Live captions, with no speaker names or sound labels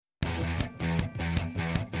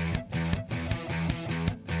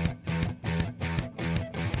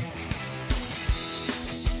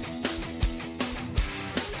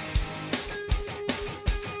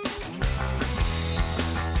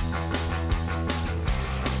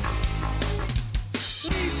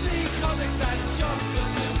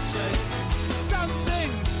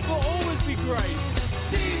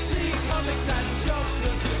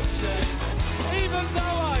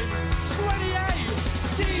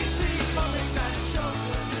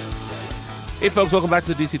Hey, folks, welcome back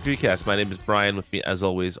to the DC3cast. My name is Brian. With me, as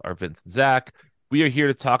always, are Vince and Zach. We are here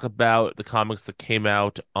to talk about the comics that came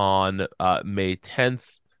out on May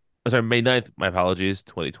 10th. Sorry, May 9th, my apologies,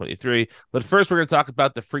 2023. But first, we're going to talk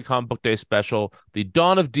about the Free Comic Book Day special, the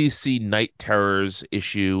Dawn of DC Night Terrors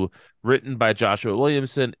issue, written by Joshua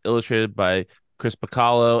Williamson, illustrated by Chris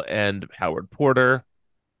Bacallo and Howard Porter.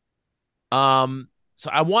 So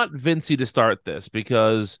I want Vincey to start this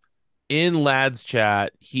because in Lad's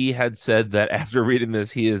chat, he had said that after reading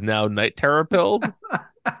this, he is now night terror pilled.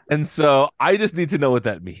 And so I just need to know what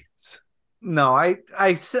that means. No,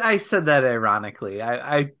 I said that ironically.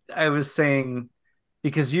 I was saying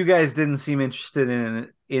because you guys didn't seem interested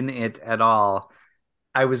in it at all.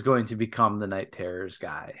 I was going to become the Night Terrors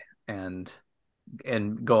guy and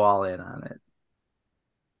go all in on it.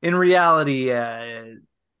 In reality,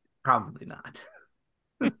 probably not.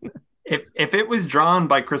 If it was drawn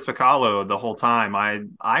by Chris Bacallo the whole time,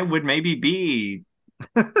 I would maybe be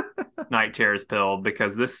Night Terror's pill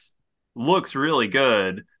because this looks really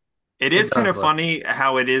good. It It is kind does of look. funny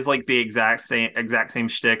how it is like the exact same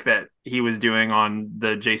shtick that he was doing on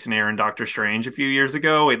the Jason Aaron Doctor Strange a few years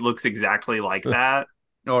ago. It looks exactly like that.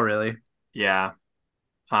 Oh, really? Yeah.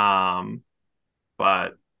 Um,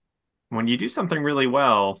 but when you do something really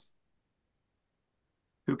well,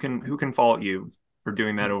 who can fault you for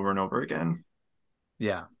doing that over and over again?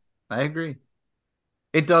 Yeah, I agree.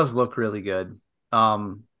 It does look really good.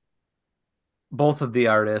 Um, both of the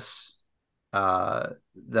artists that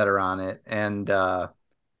are on it, and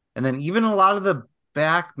then even a lot of the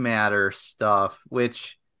back matter stuff,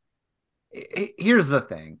 which here's the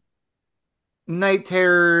thing. Night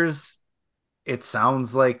Terrors, it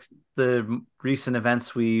sounds like the recent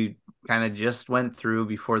events we kind of just went through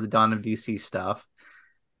before the Dawn of DC stuff.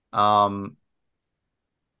 Um,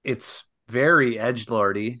 it's very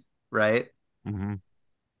edgelordy, right? Mm-hmm.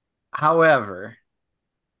 However,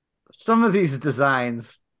 some of these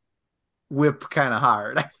designs whip kind of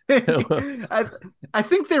hard. I I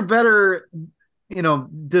think they're better,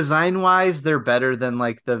 design wise, they're better than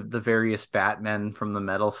like the various Batmen from the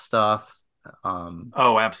metal stuff. Um,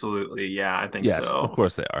 Oh, absolutely. Yeah, I think Yes, of so.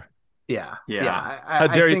 course they are. yeah. Yeah. I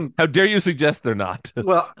think. How dare you suggest they're not?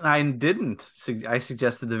 Well, I didn't. I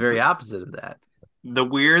suggested the very opposite of that. The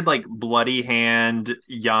weird like bloody hand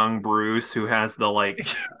young Bruce who has the like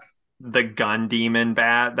the gun demon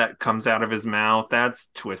bat that comes out of his mouth. That's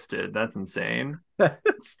twisted. That's insane.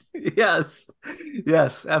 Yes,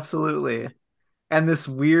 yes, absolutely. And this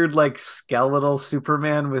weird like skeletal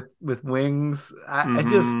Superman with wings.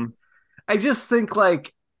 Hmm. I just think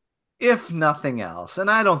like if nothing else, and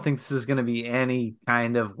I don't think this is going to be any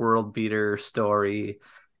kind of world beater story.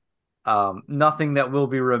 Nothing that will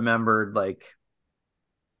be remembered like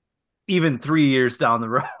even 3 years down the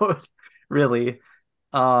road, really.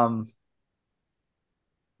 Um,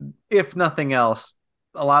 if nothing else,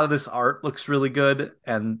 a lot of this art looks really good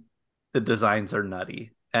and the designs are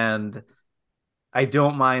nutty. And I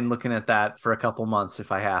don't mind looking at that for a couple months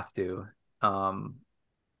if I have to. Um,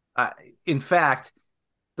 I, in fact,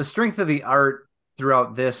 the strength of the art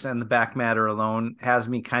throughout this and the back matter alone has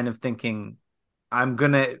me kind of thinking I'm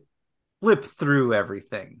gonna flip through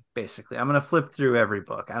everything. Basically, I'm gonna flip through every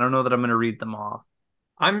book. I don't know that I'm gonna read them all,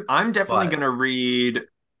 I'm definitely but gonna read.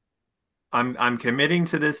 I'm committing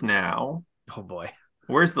to this now. oh boy,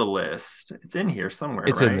 Where's the list? It's in here somewhere,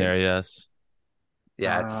 It's in right? there, yes.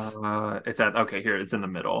 yeah, It's at it's okay, here it's in the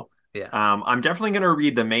middle. yeah. I'm definitely gonna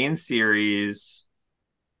read the main series.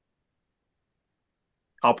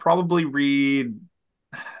 I'll probably read.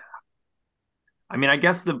 I mean, I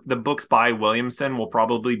guess the books by Williamson will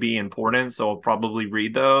probably be important, so I'll probably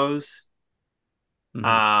read those. Mhm.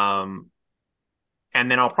 Um, and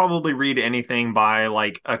then I'll probably read anything by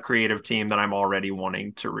like a creative team that I'm already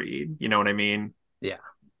wanting to read. You know what I mean? Yeah,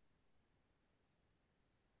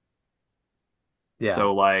 yeah.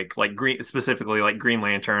 So like Green specifically like Green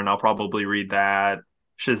Lantern, I'll probably read that.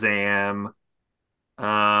 Shazam.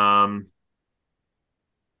 Um,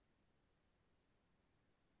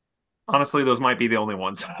 Honestly, those might be the only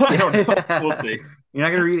ones. I don't know. We'll Yeah. see. You're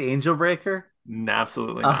not gonna read Angel Breaker?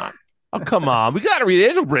 Absolutely Uh, not. Oh, come on. We got to read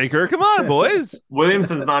Angel Breaker. Come on, boys.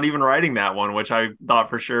 Williamson's not even writing that one, which I thought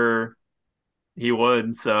for sure he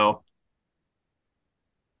would. So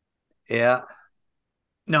yeah.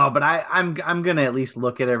 No, but I'm gonna at least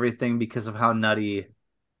look at everything because of how nutty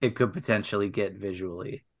it could potentially get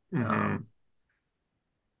visually. mhm. Um,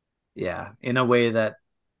 yeah, in a way that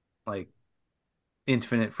like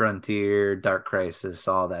Infinite Frontier, Dark Crisis,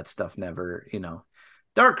 all that stuff never,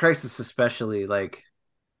 Dark Crisis especially, like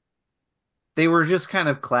they were just kind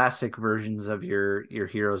of classic versions of your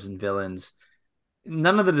heroes and villains.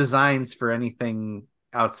 none of the designs for anything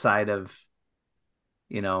outside of,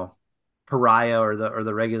 you know, Pariah or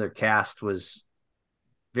the regular cast was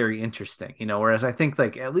very interesting, whereas I think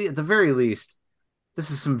like at the very least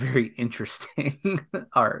this is some very interesting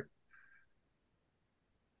art.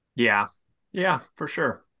 Yeah. Yeah, for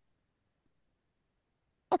sure.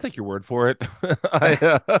 I'll take your word for it.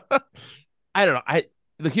 I I don't know.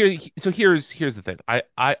 Here's the thing.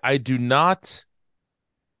 I do not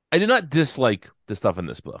dislike the stuff in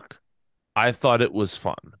this book. I thought it was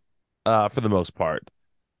fun, for the most part.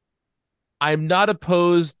 I'm not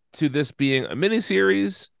opposed to this being a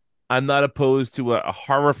miniseries. I'm not opposed to a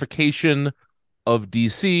horrification of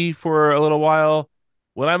DC for a little while.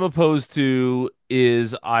 What I'm opposed to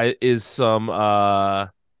is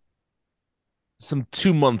some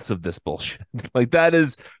 2 months of this bullshit. Like that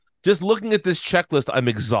is just looking at this checklist, I'm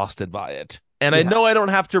exhausted by it. And I Yeah. know I don't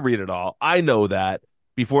have to read it all. I know that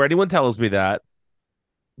before anyone tells me that.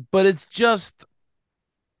 But it's just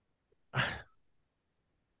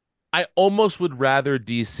I almost would rather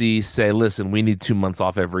DC say, listen, we need 2 months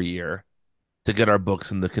off every year to get our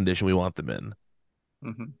books in the condition we want them in.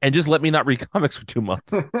 Mm-hmm. And just let me not read comics for 2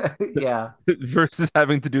 months Yeah. versus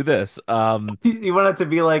having to do this. You want it to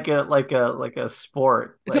be like a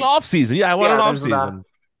sport. It's an Like, off season. Yeah, I want an yeah, off season.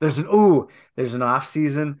 there's an off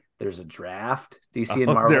season, there's a draft. DC and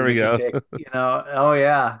Oh, Marvel there we get to go. pick, oh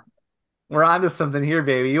yeah. We're onto something here,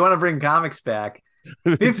 baby. You want to bring comics back.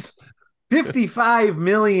 55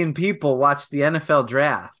 million people watched the NFL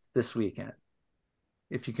draft this weekend,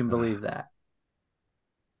 if you can believe that.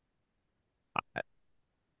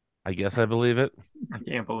 I guess I believe it. I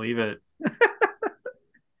can't believe it.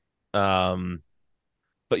 Um,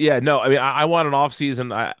 but yeah, no, I mean, I want an off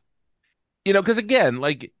season. Because again,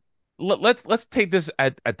 like, let's take this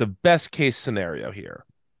at the best case scenario here.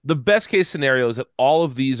 The best case scenario is that all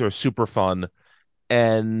of these are super fun,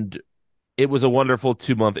 and it was a wonderful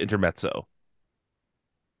 2 month intermezzo.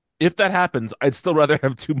 If that happens, I'd still rather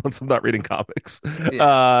have 2 months of not reading comics.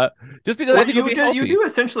 Yeah. Just because I Well, think it'll be you healthy. do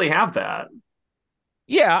essentially have that.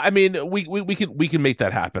 Yeah, I mean, we can make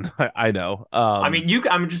that happen. I know. I mean,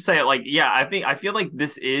 I'm just saying, like, yeah, I feel like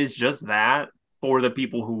this is just that for the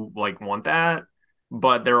people who like want that,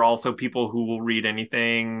 but there are also people who will read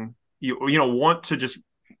anything want to just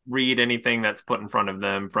read anything that's put in front of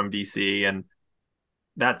them from DC, and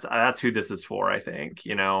that's who this is for, I think.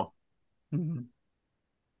 Mhm.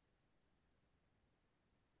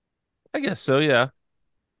 I guess so. Yeah.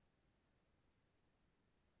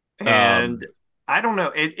 And Um, I don't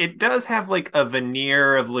know, it does have like a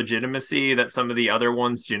veneer of legitimacy that some of the other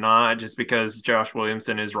ones do not, just because Josh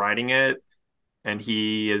Williamson is writing it. And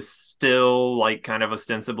he is still like kind of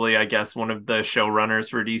ostensibly, I guess, one of the showrunners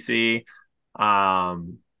for DC.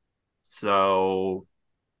 Um, so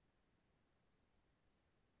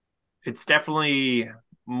it's definitely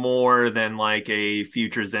more than like a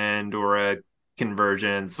Future's End or a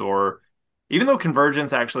Convergence, or even though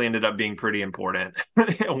Convergence actually ended up being pretty important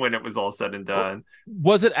when it was all said and done.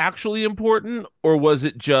 was it actually important, or was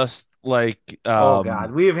it just like Oh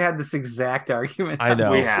God, we have had this exact argument I on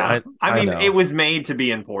We this know. show. I I mean, it know. was made to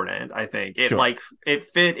be important, I think. Sure. It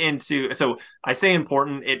fit into, so I say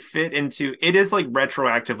important, it fit into, it is like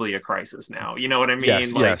retroactively a crisis now. You know what I mean?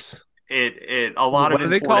 Yes, Like yes. a lot What of do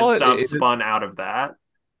they important call it? stuff spun out of that.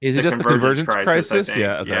 Is it The just the convergence convergence crisis, I crisis? think.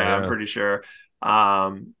 Yeah, okay, Yeah, I'm yeah. pretty sure.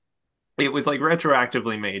 Um, it was like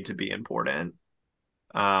retroactively made to be important.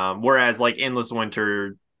 Whereas like Endless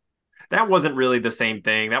Winter, that wasn't really the same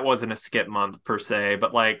thing. That wasn't a skip month per se,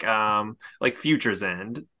 but like Future's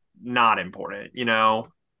End, not important.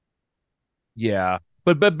 Yeah.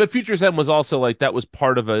 But Future's End was also like that was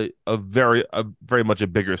part of a very much a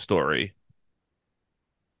bigger story.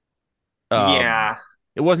 Um Yeah.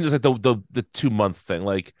 it wasn't just like the 2 month thing.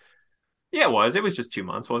 Like Yeah, it was. It was just 2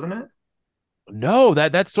 months, wasn't it? no,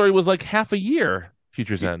 that story was like half a year,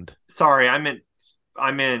 Future's End. Sorry, I meant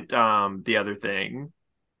the other thing.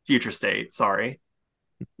 Future State, sorry.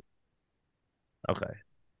 Okay.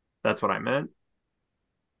 That's what I meant.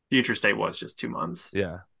 Future State was just 2 months.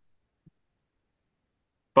 Yeah.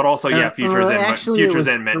 But also, yeah, Actually, it Future's was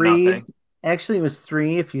End meant three. nothing. Actually, it was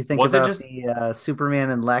three. If you think Was it about just the Superman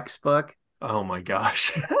and Lex book. Oh my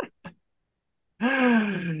gosh.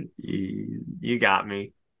 You got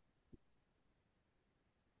me.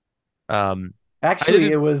 Um I Actually,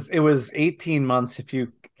 didn't it was 18 months if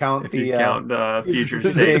you count If you the count the Future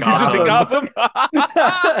State State Future's in Gotham. Gotham.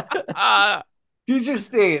 Gotham. Future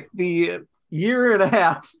State, the year and a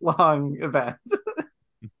half long event.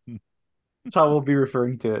 That's how we'll be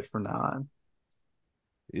referring to it from now on.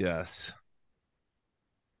 Yes.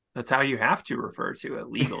 That's how you have to refer to it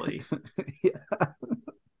legally. Yeah.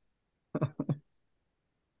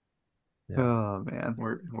 Yeah. Oh man.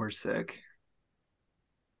 We're sick.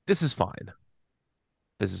 This is fine.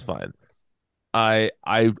 This is fine. I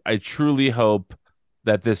truly hope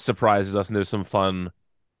that this surprises us and there's some fun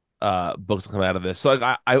books that come out of this. So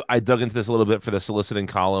like I dug into this a little bit for the soliciting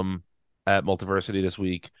column at Multiversity this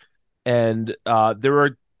week, and there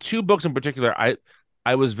were two books in particular.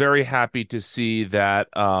 I was very happy to see that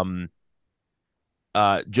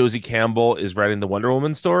Josie Campbell is writing the Wonder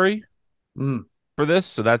Woman story Mm. for this,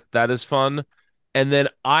 so that is fun. And then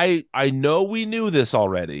I know we knew this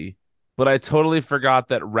already, but I totally forgot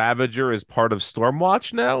that Ravager is part of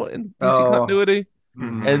Stormwatch now in DC Oh. continuity.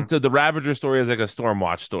 Mhm. And so the Ravager story is like a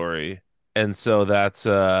Stormwatch story. And so that's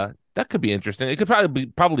that could be interesting. It could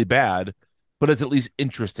probably bad, but it's at least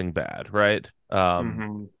interesting bad, right?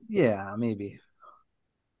 Yeah, maybe.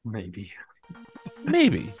 Maybe.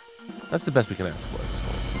 Maybe. That's the best we can ask for at this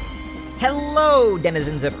point. Hello,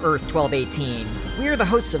 denizens of Earth 1218. We're the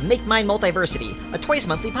hosts of Make Mine Multiversity, a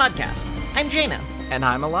twice-monthly podcast. I'm Jaina. And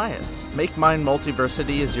I'm Elias. Make Mine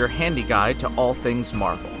Multiversity is your handy guide to all things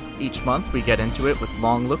Marvel. Each month, we get into it with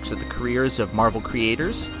long looks at the careers of Marvel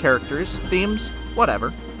creators, characters, themes,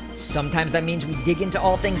 whatever. Sometimes that means we dig into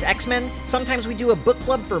all things X-Men, sometimes we do a book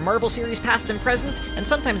club for Marvel series past and present, and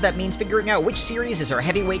sometimes that means figuring out which series is our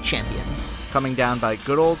heavyweight champion. Coming down by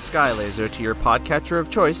good old Skylaser to your podcatcher of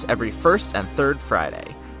choice every first and third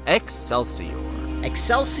Friday. Excelsior.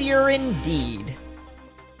 Excelsior indeed.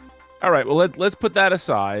 All right, well let's put that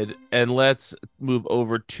aside and let's move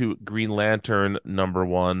over to Green Lantern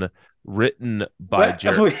 #1, written by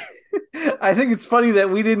Jerry. I think it's funny that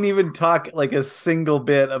we didn't even talk like a single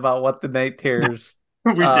bit about what the Night Terrors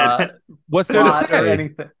We didn't. What's there to plot or say?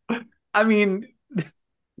 anything. I mean,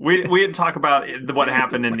 We didn't talk about what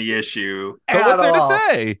happened in the issue. But what's there to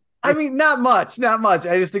say? I mean, not much.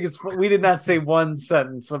 I just think we did not say one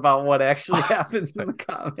sentence about what actually happens in the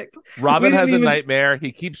comic. Robin has a nightmare.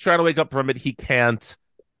 He keeps trying to wake up from it. He can't.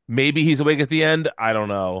 Maybe he's awake at the end. I don't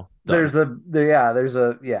know. Done.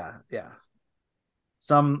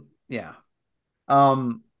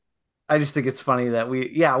 I just think it's funny that we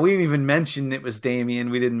didn't even mention it was Damien.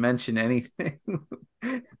 We didn't mention anything.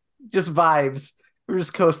 Just vibes. We're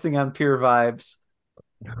just coasting on pure vibes.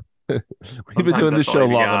 We've been doing this that's all show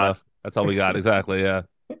we long got. enough. That's all we got. Exactly. Yeah.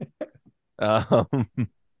 But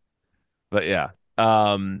yeah.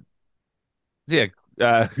 So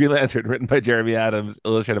yeah. Green Lantern, written by Jeremy Adams,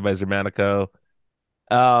 illustrated by Zermanico.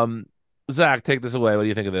 Zach, take this away. What do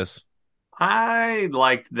you think of this? I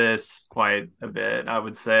liked this quite a bit, I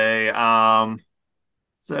would say.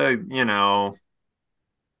 So,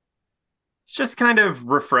 it's just kind of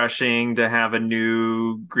refreshing to have a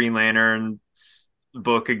new Green Lantern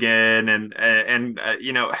book again, and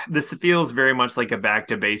this feels very much like a back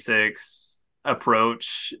to basics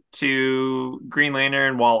approach to Green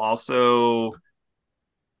Lantern, while also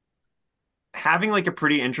having like a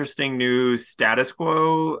pretty interesting new status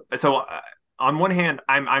quo. So on one hand,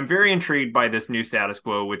 I'm very intrigued by this new status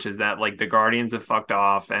quo, which is that like the Guardians have fucked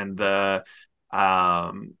off and the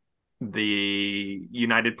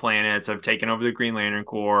United Planets have taken over the Green Lantern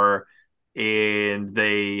Corps, and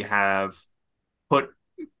they have put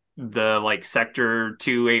the like sector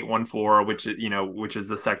 2814, which is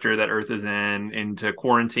the sector that Earth is into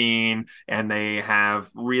quarantine, and they have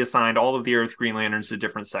reassigned all of the Earth Green Lanterns to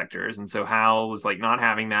different sectors. And so Hal was like not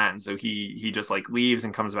having that, and so he just like leaves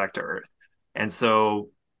and comes back to Earth. And so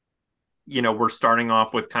we're starting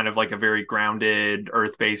off with kind of like a very grounded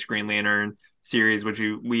Earth-based Green Lantern series, which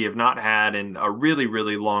we have not had in a really,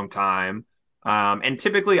 really long time. And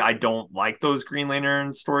typically I don't like those Green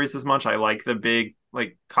Lantern stories as much. I like the big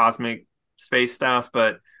like cosmic space stuff,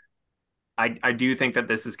 but I do think that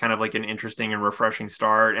this is kind of like an interesting and refreshing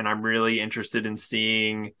start. And I'm really interested in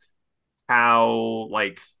seeing how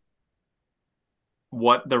like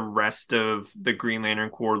what the rest of the Green Lantern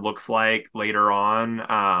Corps looks like later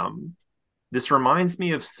on. This reminds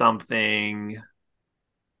me of something.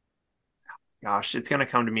 Gosh, it's going to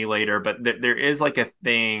come to me later, but there is like a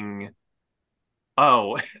thing.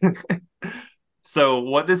 Oh, so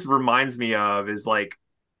what this reminds me of is like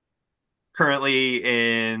currently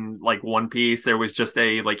in like One Piece, there was just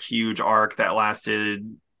a like huge arc that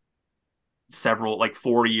lasted several, like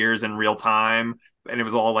 4 years in real time. And it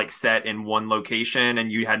was all like set in one location,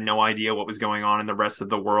 and you had no idea what was going on in the rest of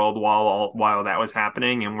the world while that was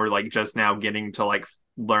happening. And we're like just now getting to like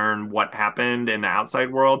learn what happened in the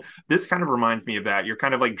outside world. This kind of reminds me of that. You're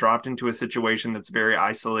kind of like dropped into a situation that's very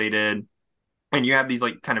isolated, and you have these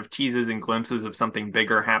like kind of teases and glimpses of something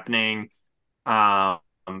bigger happening.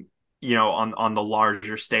 on the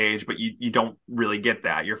larger stage, but you don't really get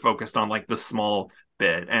that. You're focused on like the small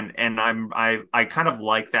bit, and I kind of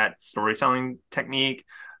like that storytelling technique.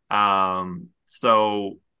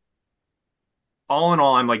 So all in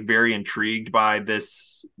all, I'm like very intrigued by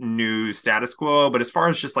this new status quo. But as far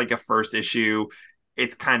as just like a first issue,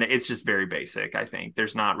 it's just very basic. I think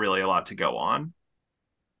there's not really a lot to go on,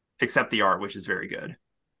 except the art, which is very good.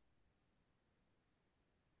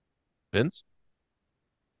 Vince?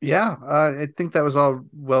 Yeah, I think that was all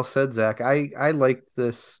well said, Zach. I liked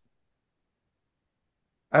this.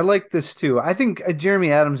 I like this too. I think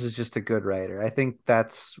Jeremy Adams is just a good writer. I think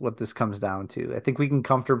that's what this comes down to. I think we can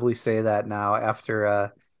comfortably say that now after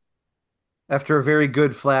a very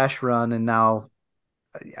good Flash run, and now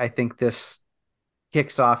I think this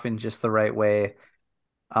kicks off in just the right way.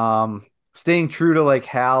 Staying true to like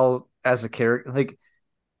Hal as a character, like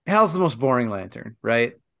Hal's the most boring Lantern,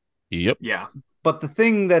 right? Yep. Yeah. But the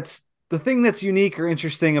thing that's unique or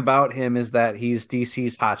interesting about him is that he's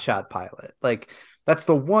DC's hotshot pilot. Like that's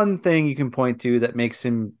the one thing you can point to that makes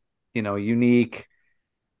him, unique.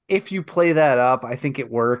 If you play that up, I think it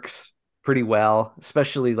works pretty well,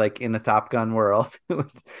 especially like in the Top Gun world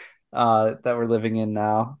that we're living in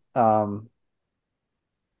now. And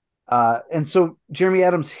so Jeremy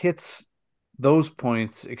Adams hits those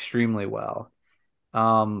points extremely well.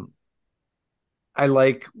 I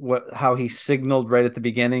like how he signaled right at the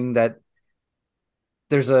beginning that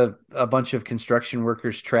there's a bunch of construction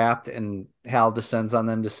workers trapped and Hal descends on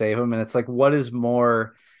them to save them. And it's like, what is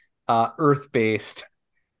more earth-based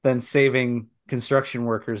than saving construction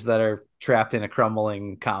workers that are trapped in a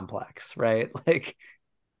crumbling complex, right? Like,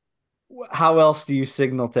 how else do you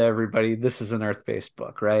signal to everybody this is an earth-based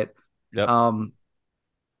book, right? Yep. And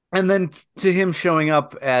then to him showing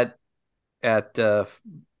up at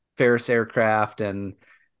Ferris Aircraft and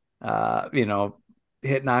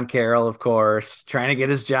hitting on Carol, of course, trying to get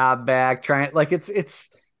his job back, it's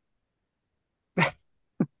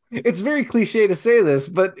it's very cliche to say this,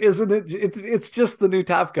 but isn't it? It's just the new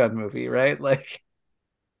Top Gun movie, right? Like,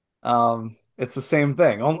 it's the same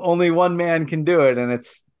thing. Only one man can do it, and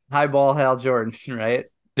it's highball Hal Jordan, right?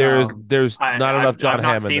 There's not enough John I've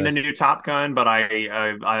Hamm not in seen the this. new Top Gun, but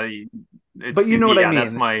But you know what I mean.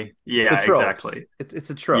 That's The tropes. exactly. It's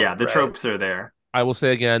a trope. Yeah, the right? tropes are there. I will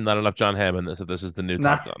say again, not enough John Hamm in this. If this is the new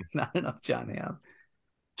Top Gun, Not enough John Hamm.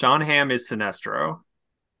 John Hamm is Sinestro.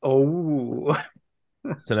 Oh,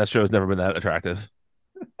 Sinestro has never been that attractive.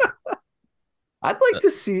 I'd like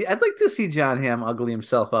to see John Hamm ugly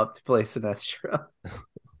himself up to play Sinestro.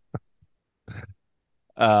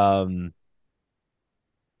 I'm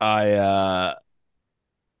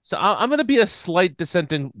going to be a slight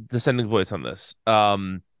dissenting voice on this.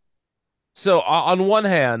 So on one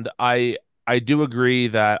hand, I do agree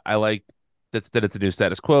that I like that it's a new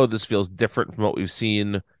status quo. This feels different from what we've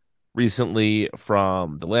seen recently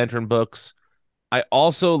from the Lantern books. I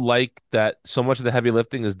also like that so much of the heavy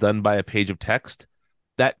lifting is done by a page of text.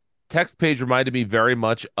 That text page reminded me very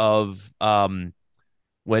much of when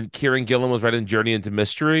Kieran Gillen was writing Journey into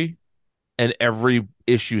Mystery, and every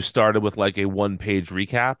issue started with like a one-page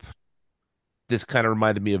recap. This kind of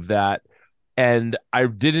reminded me of that. And I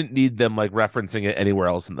didn't need them like referencing it anywhere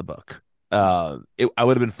else in the book. I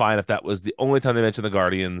would have been fine if that was the only time they mentioned the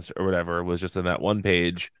Guardians or whatever was just in that one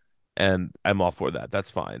page, and I'm all for that.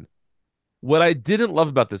 That's fine. What I didn't love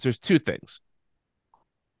about this, there's two things.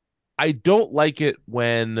 I don't like it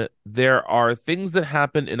when there are things that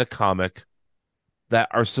happen in a comic that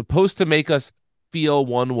are supposed to make us feel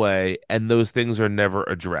one way, and those things are never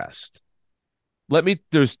addressed.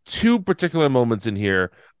 There's two particular moments in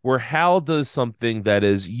here where Hal does something that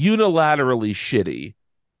is unilaterally shitty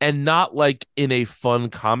and not like in a fun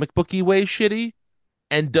comic booky way shitty,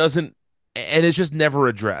 and it's just never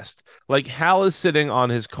addressed. Like Hal is sitting on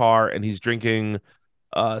his car and he's drinking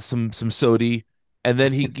some sody, and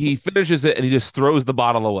then he finishes it and he just throws the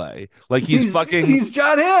bottle away. Like he's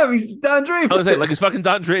John Hamm, he's Don Draper. I was saying, like he's fucking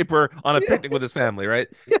Don Draper on a picnic with his family, right?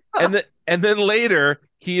 Yeah. And then later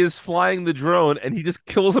he is flying the drone and he just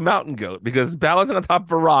kills a mountain goat because it's balancing on top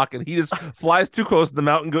of a rock and he just flies too close and the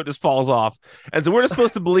mountain goat just falls off. And so we're just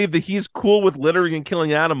supposed to believe that he's cool with littering and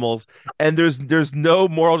killing animals, and there's no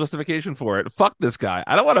moral justification for it. Fuck this guy.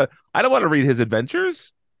 I don't want to read his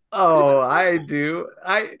adventures. Oh, I do.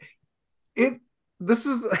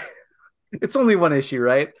 It's only one issue,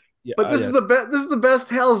 right? Yeah, but this is the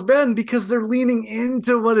best Hal's been because they're leaning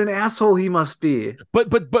into what an asshole he must be.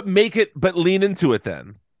 But lean into it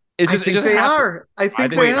then. I think they are.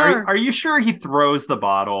 Are you sure he throws the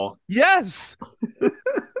bottle? Yes.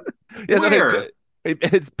 Yes. Where?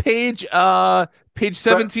 It's page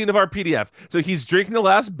 17 of our PDF. So he's drinking the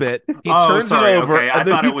last bit. He Oh, turns sorry. it over, Okay, I and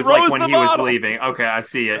then thought he it was like throws when the he was bottle. leaving. Okay, I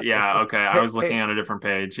see it. Yeah. Okay, I Hey, was looking at a different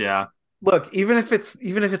page. Yeah. look, even if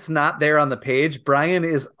it's not there on the page, Brian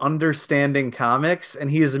is understanding comics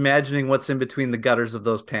and he is imagining what's in between the gutters of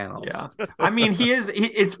those panels. Yeah. I mean,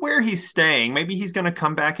 it's where he's staying. Maybe he's going to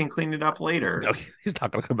come back and clean it up later. No, he's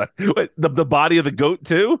not going to come back. Wait, the body of the goat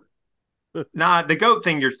too? Nah, the goat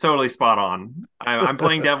thing, you're totally spot on. I'm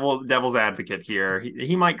playing devil's advocate here.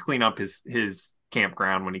 He might clean up his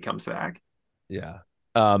campground when he comes back. Yeah.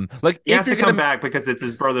 He if has you're to come gonna, back because it's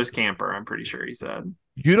his brother's camper. I'm pretty sure he said.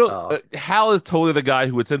 you don't. Oh. Hal is totally the guy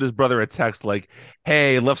who would send his brother a text like,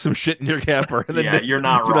 "Hey, left some shit in your camper," and then Yeah, you're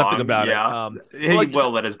not do wrong. nothing about Yeah. it. He like,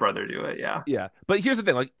 will let his brother do it. Yeah. yeah. But here's the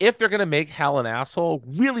thing: like, if they're gonna make Hal an asshole,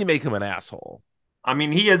 really make him an asshole. I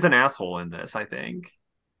mean, he is an asshole in this, I think.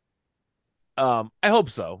 I hope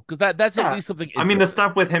so, because that's at Yeah. least something. I mean, the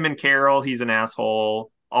stuff with him and Carol, he's an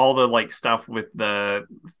asshole. All the like stuff with the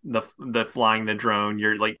flying the drone,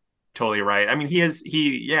 you're like totally right. I mean,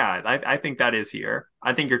 I think that is here.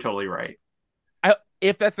 I think you're totally right.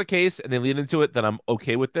 If that's the case and they lean into it, then I'm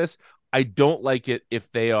okay with this. I don't like it if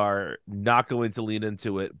they are not going to lean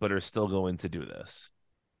into it, but are still going to do this.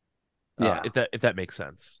 Yeah. If that makes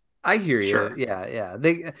sense. I hear you. Sure. Yeah.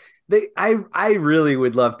 I really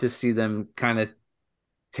would love to see them kind of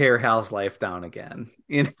tear Hal's life down again.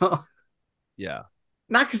 You know, Yeah.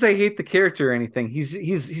 not because I hate the character or anything.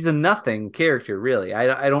 He's a nothing character, really.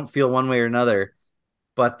 I don't feel one way or another,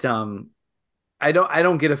 but I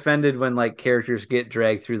don't get offended when like characters get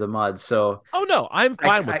dragged through the mud. So Oh no, I'm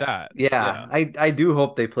fine with that. Yeah, I do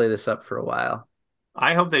hope they play this up for a while.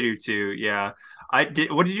 I hope they do too. Yeah.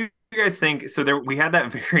 What did you guys think? So we had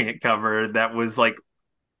that variant cover that was like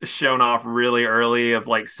shown off really early of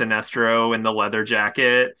like Sinestro in the leather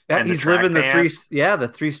jacket Yeah, and he's the track living pants.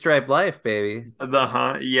 the three stripe life, baby.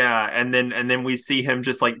 Yeah, and then we see him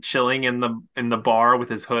just like chilling in the bar with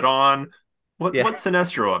his hood on. Yeah. What's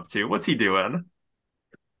Sinestro up to? What's he doing?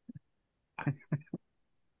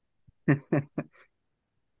 He's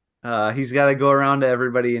got to go around to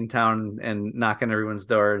everybody in town and knock on everyone's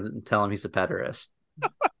door and tell him he's a pederast.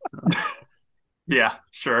 Yeah,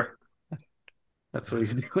 sure. That's what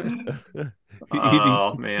he's doing.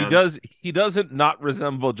 Oh man, he doesn't not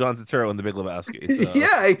resemble John Turturro in The Big Lebowski. So.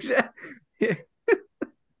 Yeah, exactly.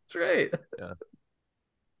 That's right.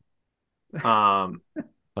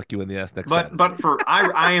 Fuck you in the ass next but Saturday.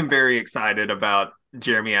 I am very excited about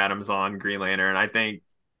Jeremy Adams on Green Lantern. I think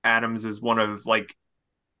Adams is one of like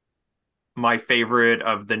my favorite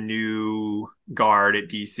of the new guard at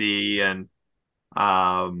DC, and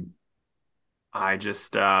I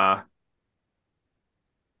just I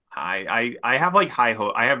have like high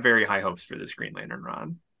hope. I have very high hopes for this Green Lantern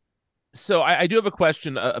run. So I do have a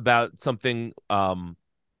question about something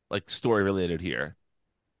like story related here.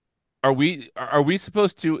 Are we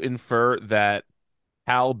supposed to infer that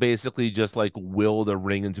Hal basically just like willed a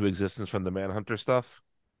ring into existence from the Manhunter stuff?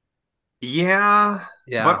 Yeah,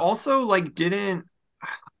 Yeah. but also like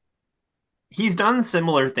he's done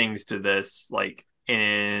similar things to this like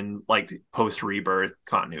in like post Rebirth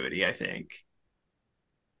continuity, I think.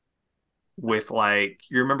 With like,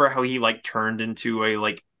 you remember how he like turned into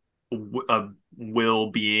a will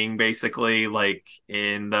being basically like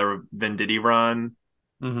in the Venditti run?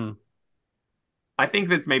 Mm-hmm. I think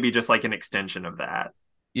that's maybe just like an extension of that.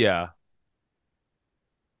 Yeah.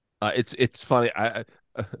 It's funny.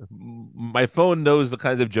 My phone knows the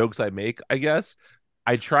kinds of jokes I make, I guess.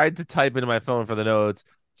 I tried to type into my phone for the notes.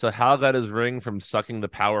 So Hal got his ring from sucking the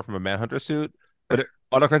power from a Manhunter suit, but it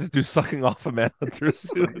autocorrected to sucking off a Manhunter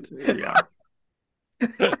suit. Yeah.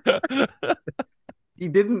 He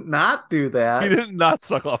didn't not do that. He did not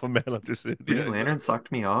suck off a Manhunter suit. Green Lantern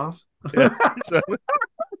sucked me off. Yeah.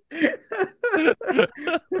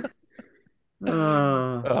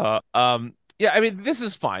 Yeah, I mean, this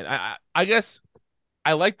is fine. I guess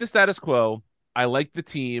I like the status quo. I like the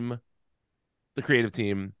team, the creative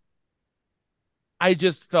team. I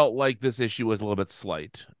just felt like this issue was a little bit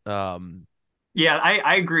slight. Yeah,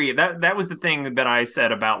 I agree. That was the thing that I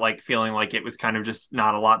said about like feeling like it was kind of just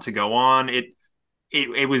not a lot to go on.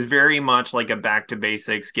 It was very much like a back to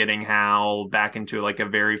basics, getting Hal back into like a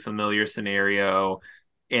very familiar scenario,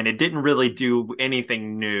 and it didn't really do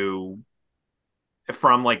anything new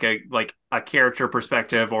from like a character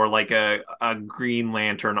perspective or like a Green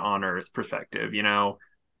Lantern on Earth perspective, you know?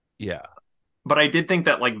 Yeah. But I did think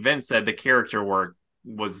that, like Vince said, the character work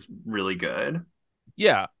was really good.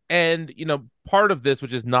 Yeah. And, part of this,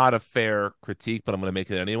 which is not a fair critique, but I'm going to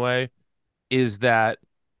make it anyway, is that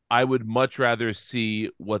I would much rather see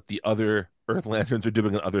what the other Earth Lanterns are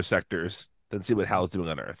doing in other sectors than see what Hal's doing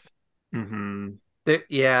on Earth. Mm-hmm.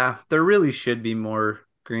 There really should be more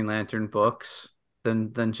Green Lantern books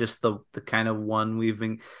than just the kind of one we've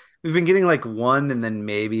been getting, like one and then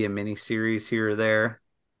maybe a mini series here or there.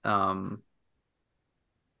 Um,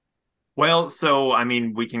 Well, so I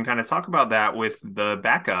mean, we can kind of talk about that with the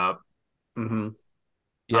backup. mhm.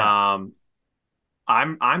 Yeah, Um,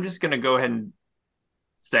 I'm just gonna go ahead and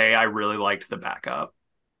say I really liked the backup.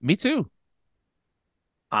 me too.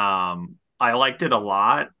 I liked it a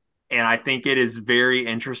lot, and I think it is very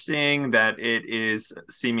interesting that it is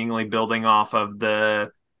seemingly building off of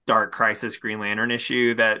the Dark Crisis Green Lantern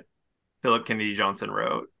issue that Philip Kennedy Johnson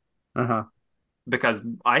wrote. Uh-huh. Because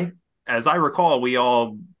as I recall, we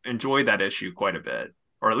all enjoyed that issue quite a bit,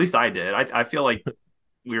 or at least I did. I feel like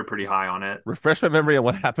we were pretty high on it. Refresh my memory on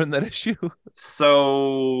what happened in that issue.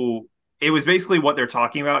 So it was basically what they're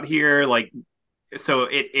talking about here. Like, so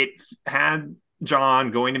it had John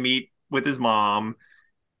going to meet with his mom,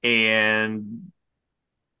 and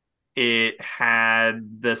it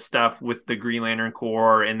had the stuff with the Green Lantern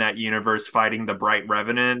Corps in that universe fighting the Bright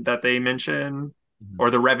Revenant that they mentioned, or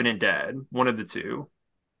the Revenant Dead, one of the two.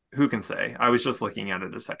 Who can say? I was just looking at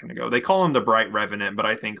it a second ago. They call him the Bright Revenant, but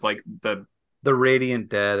I think like The Radiant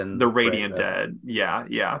Dead and the Bright Radiant Revenant. Dead. Yeah,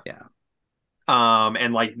 yeah. Yeah.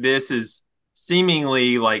 And like this is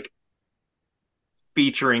seemingly like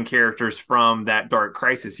featuring characters from that Dark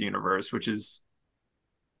Crisis universe, which is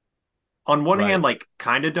on one Right. hand like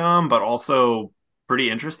kind of dumb, but also pretty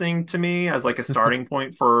interesting to me as like a starting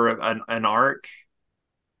point for an arc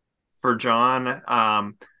for John.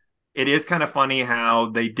 It is kind of funny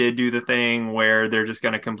how they did do the thing where they're just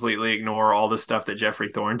going to completely ignore all the stuff that Jeffrey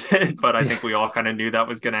Thorne did, but I Yeah. think we all kind of knew that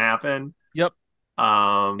was going to happen. Yep,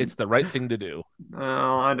 Um, it's the right thing to do.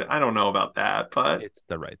 well, I don't know about that, but It's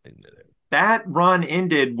the right thing to do. that run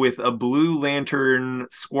ended with a Blue Lantern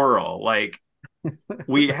squirrel. Like,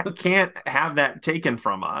 we can't have that taken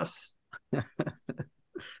from us.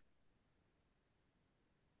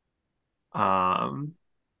 Um,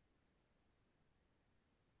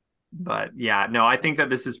 but yeah, no, I think that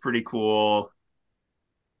this is pretty cool.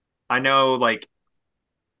 I know, like,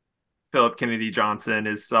 Philip Kennedy Johnson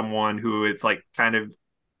is someone who it's like kind of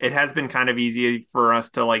it has been kind of easy for us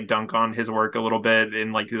to like dunk on his work a little bit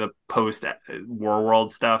in like the post War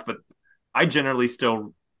World stuff, but I generally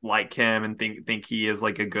still like him and think he is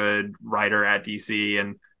like a good writer at DC,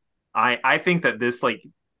 and I think that this like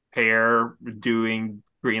pair doing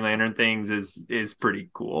Green Lantern things is pretty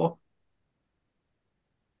cool.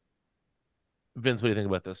 Vince, what do you think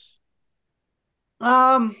about this?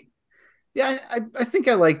 Um, yeah, I think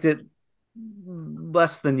I liked it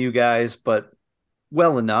less than you guys, but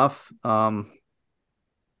well enough. The,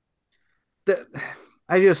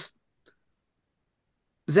 I just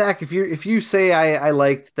Zach, if you say I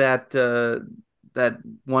liked that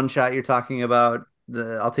one shot you're talking about,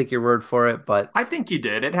 I'll take your word for it. But I think you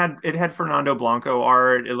did. It had Fernando Blanco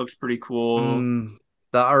art. It looks pretty cool.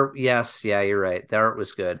 the art, yes, yeah, you're right. The art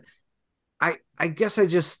was good. I guess I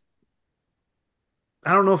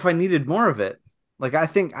don't know if I needed more of it. Like I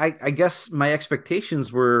think I guess my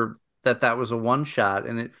expectations were that was a one shot,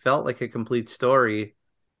 and it felt like a complete story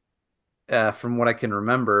from what I can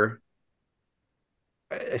remember.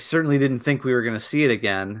 I certainly didn't think we were going to see it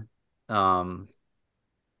again. Um,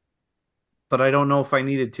 but I don't know if I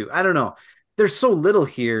needed to. I don't know. There's so little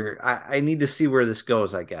here. I need to see where this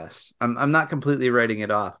goes, I guess. I'm not completely writing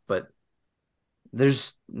it off, but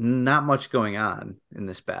there's not much going on in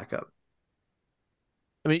this backup.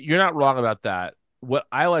 I mean, you're not wrong about that. What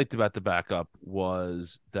I liked about the backup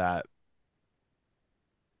was that,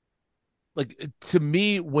 like, to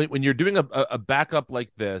me, when you're doing a backup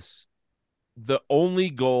like this, the only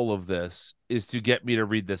goal of this is to get me to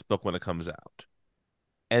read this book when it comes out.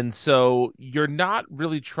 And so you're not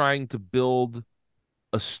really trying to build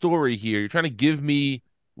a story here. You're trying to give me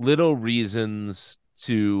little reasons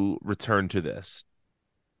to return to this.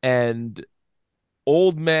 And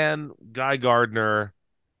old man Guy Gardner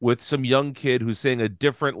with some young kid who's saying a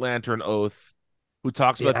different Lantern oath, who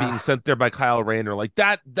talks about being Yeah. sent there by Kyle Rayner. Like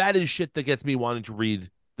that is shit that gets me wanting to read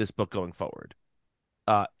this book going forward.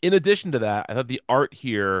 In addition to that, I thought the art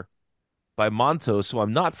here by Montos, who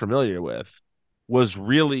I'm not familiar with, was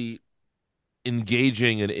really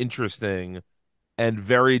engaging and interesting and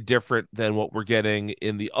very different than what we're getting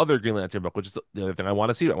in the other Green Lantern book, which is the other thing I want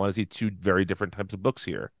to see. I want to see two very different types of books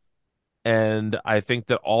here. And I think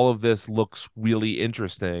that all of this looks really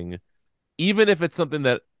interesting, even if it's something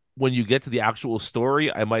that when you get to the actual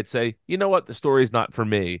story, I might say, you know what, the story is not for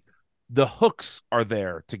me. The hooks are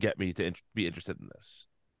there to get me to be interested in this.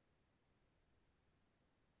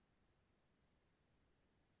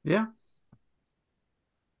 Yeah.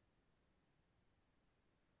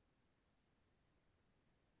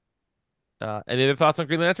 Any other thoughts on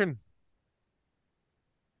Green Lantern?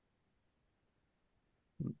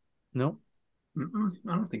 Nope. I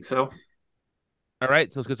don't think so. All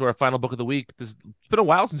right, so let's get to our final book of the week. It's been a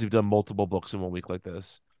while since we've done multiple books in one week like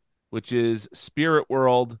this, which is Spirit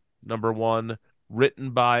World #1,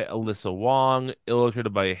 written by Alyssa Wong,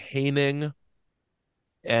 illustrated by Haining.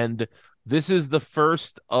 And this is the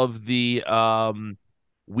first of the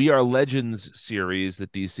We Are Legends series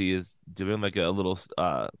that DC is doing, like a little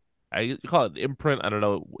I call it imprint. I don't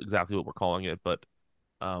know exactly what we're calling it, but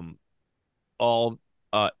um all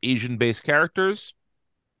Asian based characters.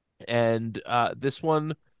 And this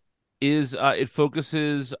one is it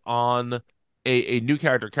focuses on a new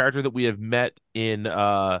character that we have met in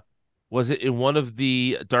was it in one of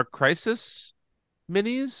the Dark Crisis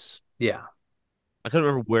minis? Yeah. I can't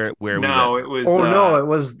remember where we met No, her. it was Oh no, it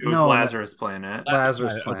was Lazarus Planet.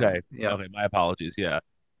 Lazarus Planet. Okay. Yeah. Okay, my apologies. Yeah.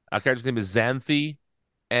 Character's name is Xanthi,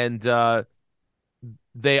 and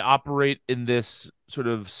they operate in this sort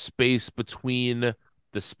of space between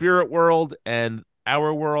the spirit world and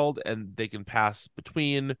our world, and they can pass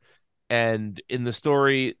between. And in the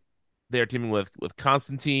story, they're teaming with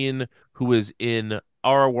Constantine, who is in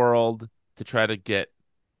our world, to try to get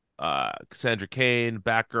Cassandra Cain,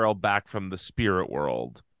 Batgirl, back from the spirit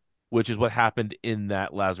world, which is what happened in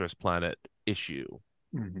that Lazarus Planet issue.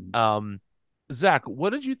 Mhm. Zach,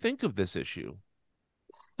 what did you think of this issue?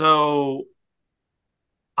 So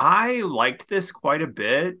I liked this quite a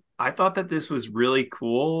bit. I thought that this was really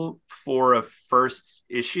cool for a first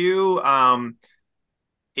issue.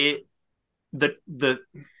 It the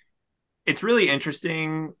it's really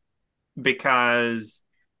interesting because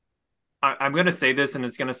I'm going to say this and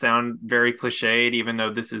it's going to sound very cliched, even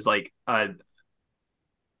though this is like a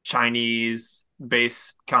Chinese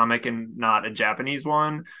based comic and not a Japanese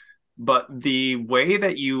one. But the way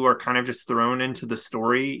that you are kind of just thrown into the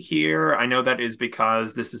story here, I know that is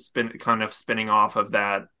because this has been kind of spinning off of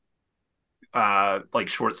that like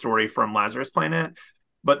short story from Lazarus Planet.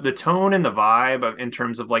 But the tone and the vibe in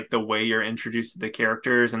terms of like the way you're introduced to the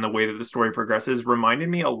characters and the way that the story progresses reminded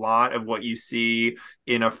me a lot of what you see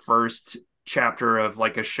in a first chapter of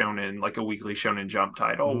like a shonen, like a weekly Shonen Jump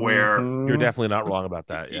title, where You're definitely not wrong about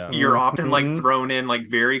that. Yeah. you're often like thrown in like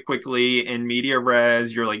very quickly in media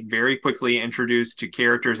res. You're like very quickly introduced to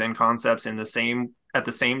characters and concepts in the same at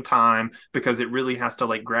the same time, because it really has to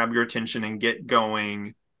like grab your attention and get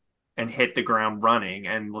going and hit the ground running.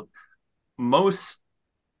 And most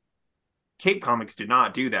Cape Comics do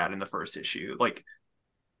not do that in the first issue. Like,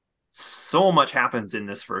 so much happens in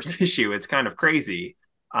this first issue. It's kind of crazy.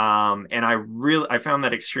 And I found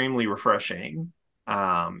that extremely refreshing.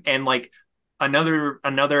 And like another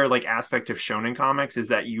like aspect of shonen comics is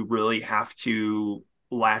that you really have to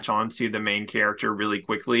latch onto the main character really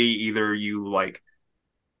quickly. Either you like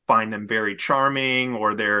find them very charming,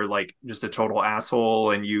 or they're like just a total asshole,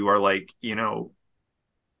 and you are like,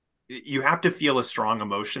 you have to feel a strong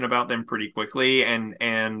emotion about them pretty quickly.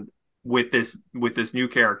 And with this new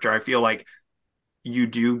character, I feel like you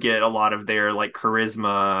do get a lot of their like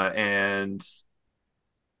charisma, and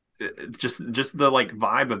just the like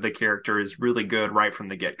vibe of the character is really good right from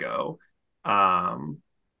the get-go.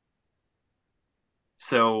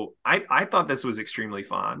 So I thought this was extremely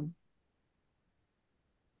fun.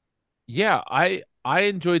 Yeah, I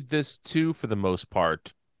enjoyed this too for the most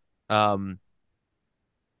part. Um,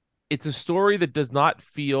 it's a story that does not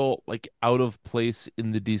feel like out of place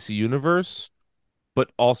in the DC universe,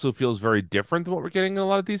 but also feels very different than what we're getting in a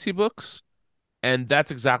lot of DC books. And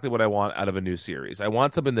that's exactly what I want out of a new series. I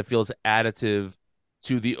want something that feels additive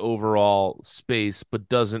to the overall space, but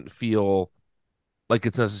doesn't feel like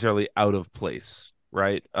it's necessarily out of place,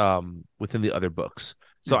 right? Within the other books.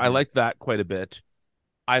 So I like that quite a bit.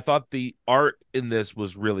 I thought the art in this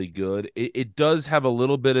was really good. It does have a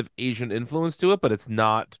little bit of Asian influence to it, but it's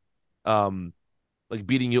not um like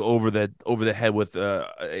beating you over the head with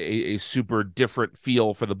a super different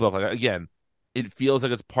feel for the book. Like again, it feels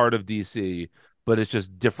like it's part of DC, but it's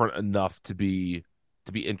just different enough to be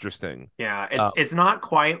interesting. Yeah, it's not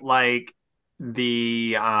quite like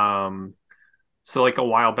the so like a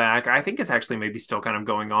while back, I think it's actually maybe still kind of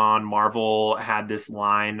going on. Marvel had this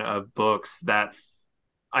line of books that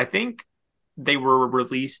I think they were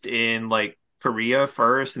released in like Korea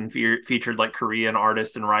first, and featured like Korean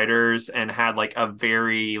artists and writers, and had like a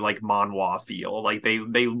very like manhwa feel. Like they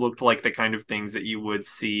looked like the kind of things that you would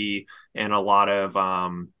see in a lot of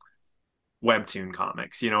webtoon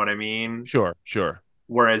comics. You know what I mean? Sure, sure.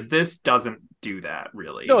 Whereas this doesn't do that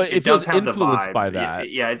really. No, it does feels have the influenced by vibe. that.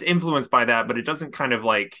 Yeah, it's influenced by that, but it doesn't kind of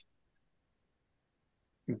like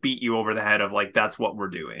beat you over the head of like that's what we're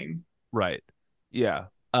doing. Right. Yeah.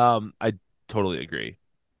 I totally agree.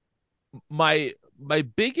 My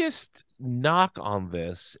biggest knock on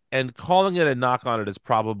this, and calling it a knock on it is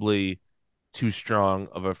probably too strong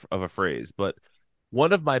of a phrase, but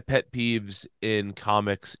one of my pet peeves in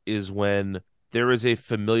comics is when there is a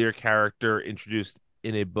familiar character introduced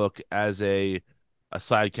in a book as a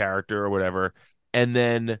side character or whatever, and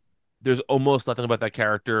then there's almost nothing about that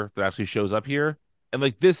character that actually shows up here. And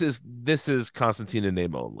like this is Constantine in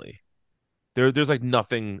name only. There's like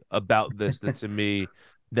nothing about this that to me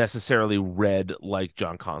necessarily read like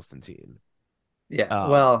John Constantine. Yeah. Um,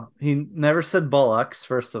 Well, he never said bullocks,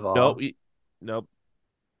 first of nope, all. nope.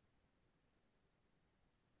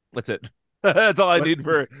 That's it. That's all I What need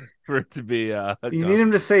for it to be you need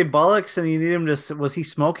him to Constantine. say bullocks, and you need him to. Was he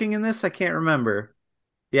smoking in this? I can't remember.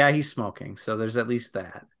 Yeah, he's smoking. So there's at least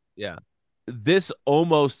that. Yeah. This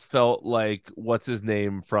almost felt like what's his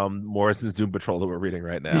name from Morrison's Doom Patrol that we're reading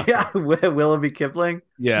right now. Yeah, Willoughby Kipling.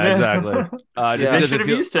 Yeah, exactly. Just Yeah. They because should it have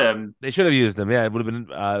feel used him. they should have used them. Yeah, it would have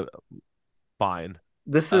been fine.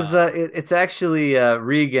 This is Uh, it's actually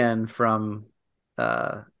Regan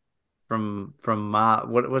uh from Mob.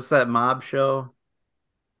 What's that Mob show?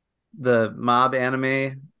 The Mob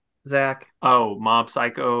anime, Zach? Oh, Mob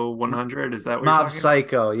Psycho 100. Is that what you're Mob talking about?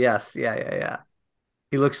 Psycho. Yes. Yeah, yeah, yeah.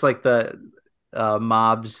 He looks like the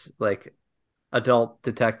Mob's like adult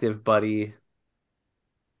detective buddy.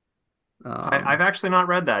 I've actually not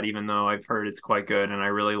read that, even though I've heard it's quite good, and I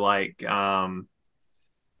really like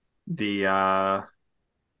the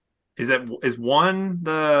is one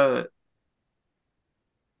the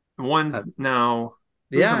one's uh, no,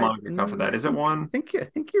 who's the yeah, manga for that? Is it one, I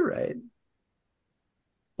think you're right.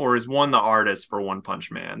 or is one the artist for One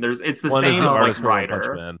Punch Man? It's the one is the same like artist for One Punch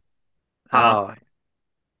writer. Man. Huh? Oh,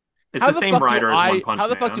 It's the same writer as One How Punch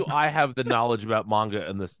the fuck do Man. I have the knowledge about manga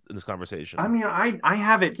in this I conversation? mean, I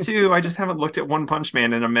have it too. I just haven't looked at One Punch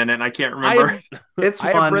Man in a minute. And I can't I remember. have it's I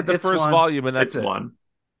have one. read the It's first one. volume and that's It's it. one.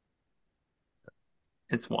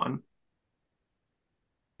 It's one.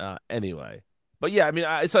 Anyway, but yeah, I mean,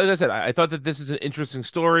 so as I said, I thought that this is an interesting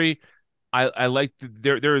story. I like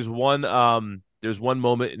there is one there's one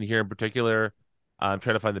moment in here in particular. I'm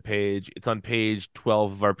trying to find the page. It's on page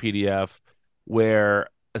 12 of our PDF, where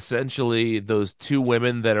essentially those two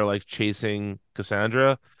women that are like chasing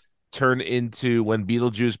Cassandra turn into when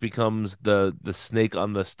Beetlejuice becomes the snake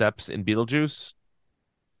on the steps in Beetlejuice.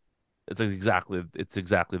 It's exactly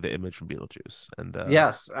the image from Beetlejuice. And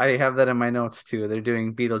Yes, I have that in my notes too. They're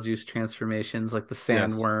doing Beetlejuice transformations like the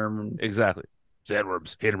yes, sandworm. exactly.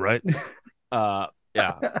 Sandworms, hate him, right?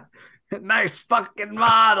 Yeah. Nice fucking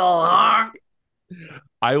model, huh?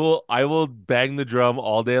 I will bang the drum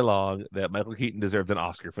all day long that Michael Keaton deserves an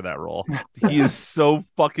Oscar for that role. He is so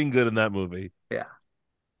fucking good in that movie. Yeah.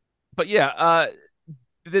 But yeah,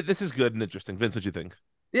 this is good and interesting. Vince, what you think?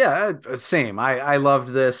 Yeah, same. I loved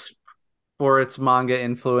this for its manga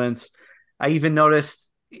influence. I even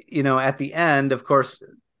noticed, at the end, of course,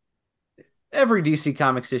 every DC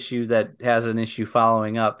Comics issue that has an issue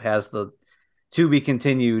following up has the to be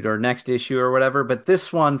continued or next issue or whatever. But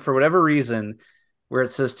this one, for whatever reason, where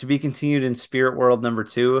it says to be continued in Spirit World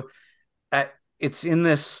 #2, it's in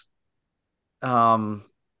this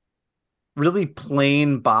really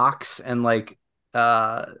plain box and like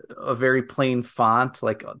a very plain font,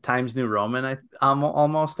 like Times New Roman.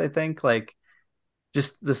 Almost, I think, like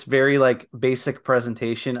just this very like basic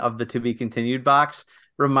presentation of the to be continued box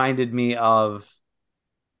reminded me of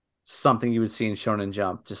something you would see in Shonen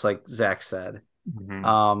Jump, just like Zach said.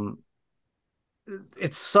 Mhm.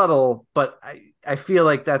 It's subtle, but I feel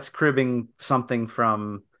like that's cribbing something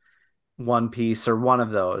from One Piece or one of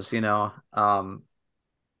those, yeah,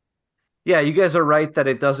 you guys are right that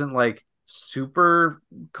it doesn't like super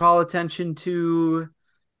call attention to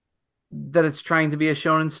that it's trying to be a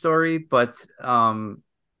shonen story, but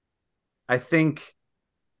I think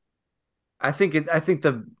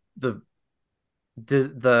the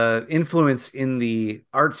the influence in the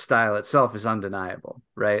art style itself is undeniable,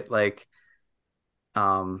 right? Like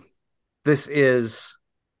um this is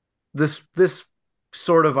this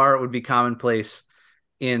sort of art would be commonplace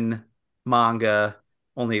in manga,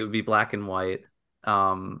 only it would be black and white.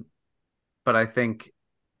 But I think,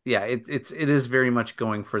 yeah, it is very much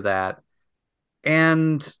going for that.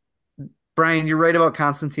 And Brian, you're right about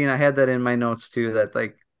Constantine. I had that in my notes too. That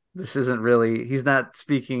like this isn't really he's not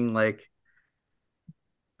speaking like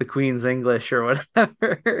the Queen's English or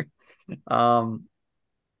whatever. um,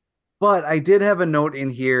 but I did have a note in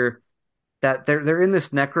here that they're in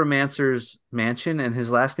this necromancer's mansion, and his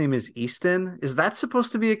last name is Easton. Is that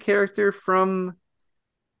supposed to be a character from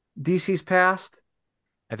DC's past?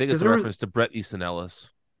 I think it's Because a there was reference to Bret Easton Ellis.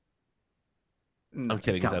 I'm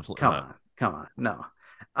kidding. It's absolutely not. Come on, no.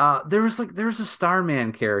 There was a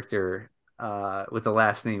Starman character with the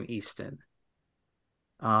last name Easton.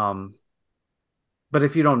 But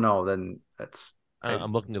if you don't know, then that's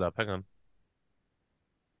I'm looking it up. Hang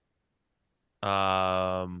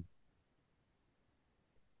on.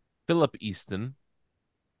 Philip Easton.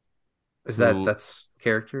 is who, that's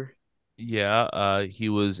character? yeah, he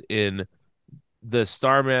was in the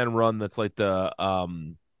Starman run. That's like the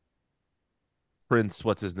Prince.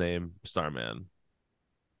 What's his name? Starman.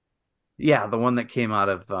 Yeah, the one that came out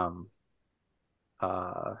of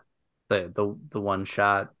uh the one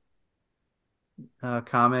shot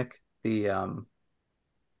comic. The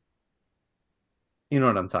you know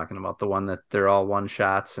what I'm talking about? The one that they're all one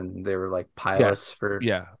shots and they were like pilots Yes. for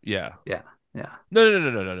Yeah. yeah, yeah. No,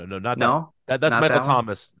 not that. No? That's Not Michael that one?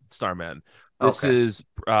 Thomas, Starman. This Okay. is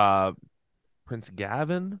Prince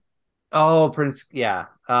Gavin, Oh, Prince, yeah.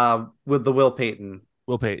 With the Will Payton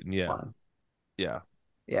Will Payton. Yeah, one. yeah.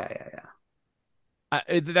 Yeah.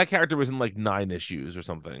 That character was in like 9 issues or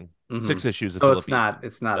something, Hmm. 6 issues of So Philip Easton.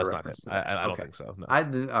 it's not a That's not him. reference to that. I don't Okay. think so. No,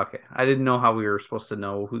 Okay. I didn't know how we were supposed to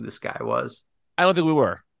know who this guy was. I don't think we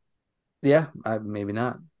were. Yeah, maybe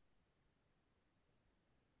not.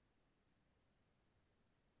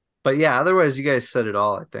 But yeah, otherwise you guys said it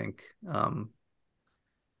all, I think.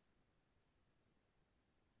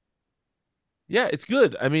 Yeah, it's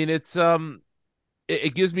good. I mean, it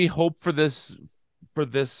gives me hope for this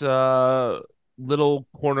little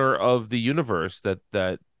corner of the universe that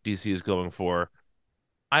DC is going for.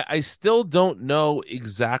 I still don't know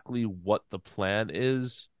exactly what the plan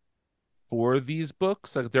is for these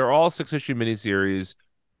books. Like they're all 6 issue miniseries.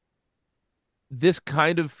 This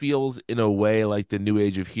kind of feels in a way like the New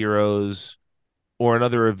Age of Heroes or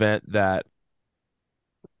another event that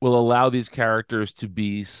will allow these characters to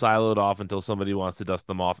be siloed off until somebody wants to dust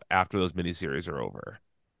them off after those miniseries are over.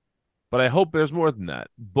 But I hope there's more than that,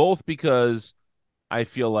 both because I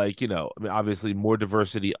feel like, I mean, obviously more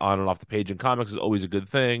diversity on and off the page in comics is always a good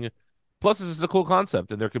thing. Plus, this is a cool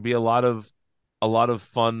concept, and there could be a lot of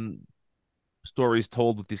fun stories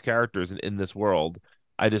told with these characters in this world.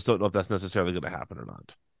 I just don't know if that's necessarily going to happen or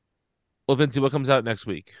not. Well, Vincey, what comes out next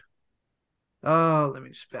week? Oh, let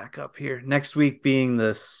me just back up here. Next week being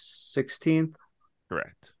the 16th.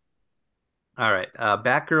 Correct. All right.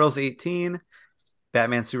 Batgirl's 18,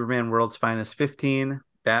 Batman Superman World's Finest 15,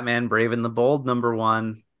 Batman Brave and the Bold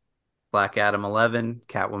 #1, Black Adam 11,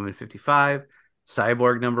 Catwoman 55,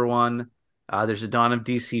 Cyborg #1. There's a Dawn of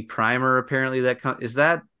DC primer apparently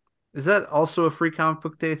is that also a free comic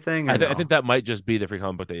book day thing or I no? think that might just be the free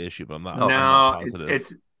comic book day issue, but I'm not No,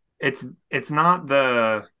 positive. it's not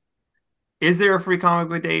the. Is there a free comic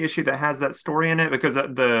book day issue that has that story in it? Because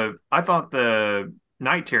I thought the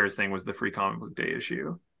Night Terrors thing was the free comic book day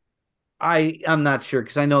issue. I'm not sure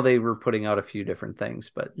because I know they were putting out a few different things,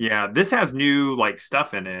 but Yeah, this has new like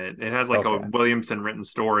stuff in it. It has like a okay. Williamson written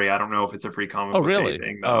story. I don't know if it's a free comic Oh, book day really?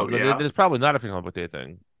 thing Oh, though. no, Yeah. there's probably not a free comic book day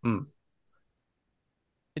thing. Hmm.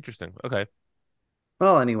 Interesting. Okay.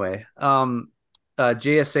 Well, anyway,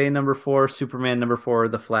 JSA #4, Superman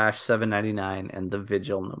 #4, The Flash 799, and The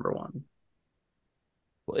Vigil #1.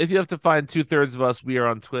 Well, if you have to find 2/3 of us, we are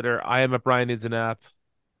on Twitter. I am at Brian Needs an App.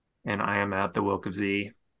 And I am at the Wilk of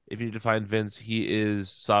Z. If you need to find Vince, he is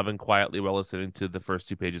sobbing quietly while listening to the first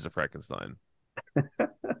 2 pages of Frankenstein.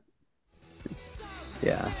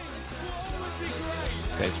 Yeah.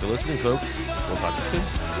 Thanks for listening, folks. We'll talk to you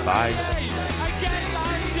soon. Bye.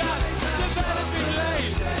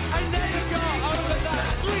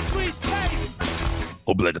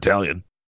 Hope you like Italian.